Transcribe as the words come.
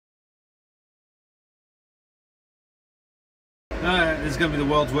This is going to be the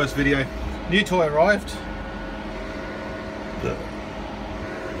world's worst video. New toy arrived. I'm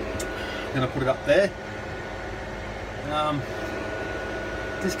going to put it up there.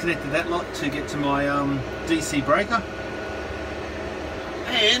 Disconnected that lot to get to my DC breaker.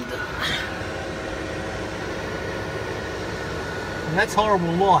 And that's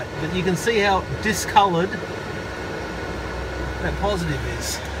horrible light, but you can see how discoloured that positive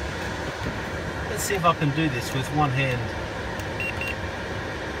is. Let's see if I can do this with one hand.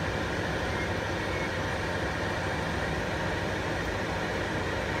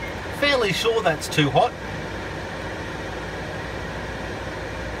 Fairly sure that's too hot.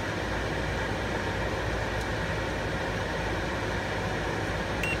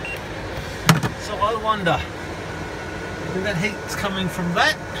 So I wonder if that heat's coming from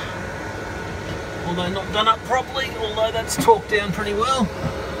that, although not done up properly, although that's torqued down pretty well.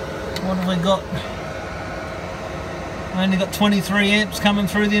 What have we got? I only got 23 amps coming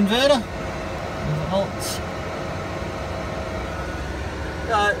through the inverter. Volts.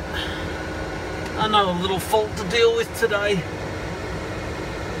 Another little fault to deal with today.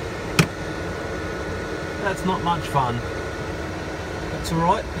 That's not much fun. That's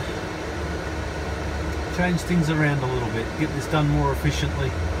alright. Change things around a little bit, get this done more efficiently.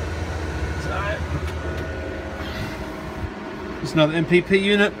 So, there's another MPP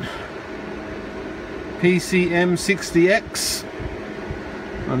unit. PCM-60X.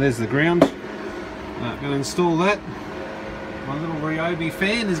 Oh, there's the ground. I'm going to install that. My little Ryobi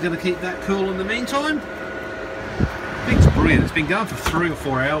fan is going to keep that cool in the meantime. I think it's brilliant. It's been going for 3 or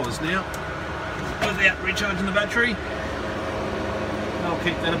 4 hours now without recharging the battery. I'll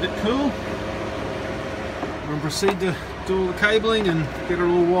keep that a bit cool. We'll proceed to do all the cabling and get it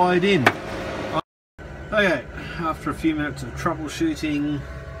all wired in. Okay, after a few minutes of troubleshooting,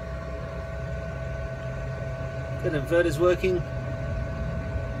 the inverter's working.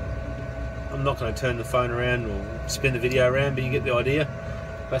 I'm not going to turn the phone around or spin the video around, but you get the idea.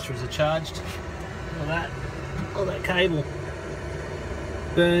 Batteries are charged. Look at that. All that cable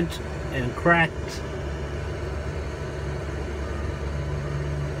burnt and cracked.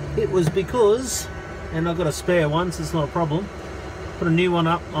 It was because, and I've got a spare one, so it's not a problem. Put a new one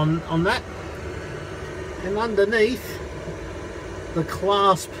up on that. And underneath, the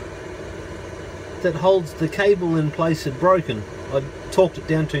clasp that holds the cable in place had broken. I torqued it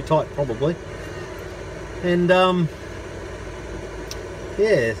down too tight probably. And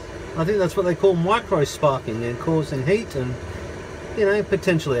yeah, I think that's what they call micro sparking and causing heat and, you know,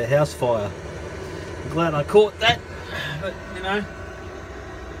 potentially a house fire. I'm glad I caught that, but you know,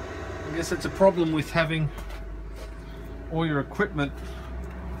 I guess it's a problem with having all your equipment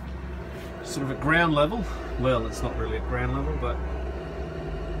sort of at ground level. Well, it's not really at ground level, but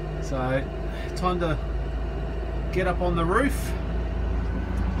so time to get up on the roof,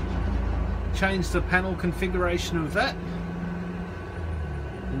 change the panel configuration of that,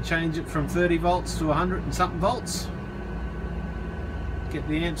 and change it from 30 volts to 100 and something volts. Get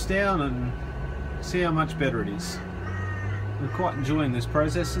the amps down and see how much better it is. I'm quite enjoying this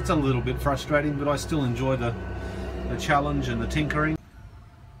process. It's a little bit frustrating, but I still enjoy the challenge and the tinkering.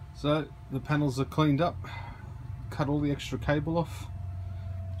 So the panels are cleaned up, cut all the extra cable off.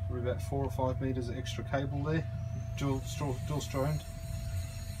 We're about 4 or 5 meters of extra cable there, dual strand,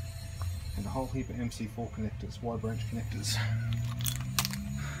 and a whole heap of MC4 connectors, Y branch connectors.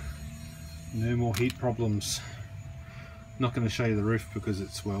 No more heat problems. Not going to show you the roof because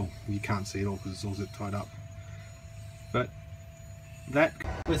it's, well, you can't see it all because it's all zip tied up. But that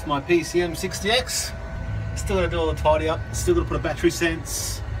with my PCM-60X, still got to do all the tidy up. Still got to put a battery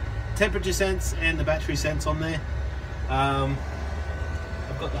sense, temperature sense, and the battery sense on there.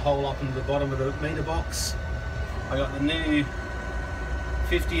 I've got the hole up into the bottom of the meter box. I got the new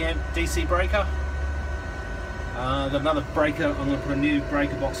 50 amp DC breaker. Got another breaker. I'm going to put a new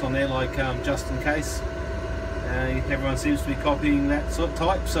breaker box on there, like just in case. Everyone seems to be copying that sort of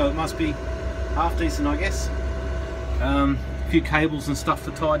type, so it must be half decent, I guess. A few cables and stuff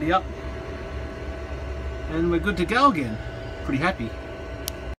to tidy up, and we're good to go again. Pretty happy.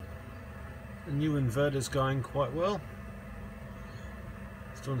 The new inverter's going quite well.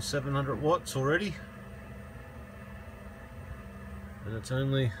 It's doing 700 watts already, and it's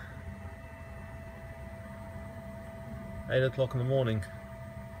only 8 o'clock in the morning.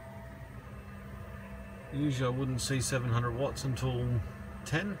 Usually I wouldn't see 700 watts until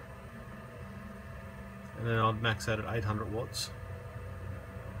 10, and then I'd max out at 800 watts.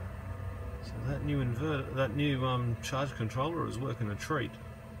 So that new inverter, that new charge controller is working a treat.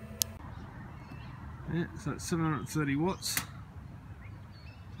 Yeah, so it's 730 watts.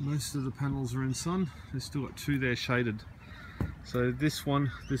 Most of the panels are in sun. There's still got 2 there shaded. So this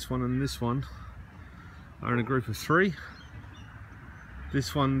one, and this one are in a group of 3.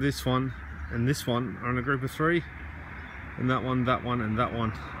 This one, and this one are in a group of 3. And that one, and that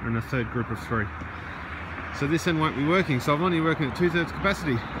one are in a third group of 3. So this end won't be working, so I'm only working at 2/3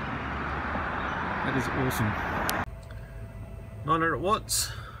 capacity. That is awesome. 900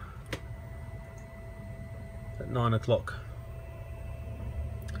 watts at 9 o'clock.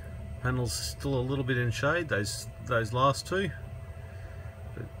 Panel's still a little bit in shade, those last two.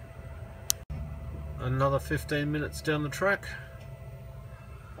 But another 15 minutes down the track,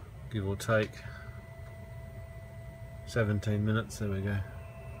 give or take 17 minutes, there we go.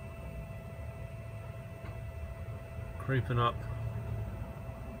 Creeping up.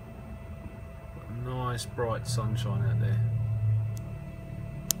 Nice bright sunshine out there.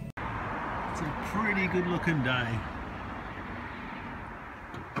 It's a pretty good looking day.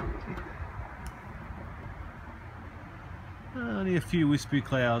 Only a few wispy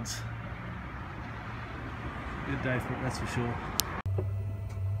clouds. Good day for it, that's for sure.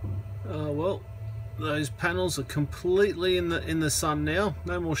 Well, those panels are completely in the sun now.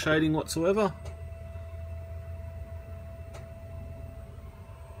 No more shading whatsoever.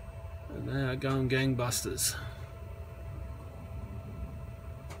 And they are going gangbusters.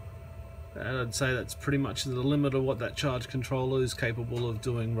 And I'd say that's pretty much the limit of what that charge controller is capable of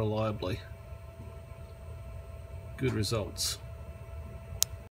doing reliably. Good results.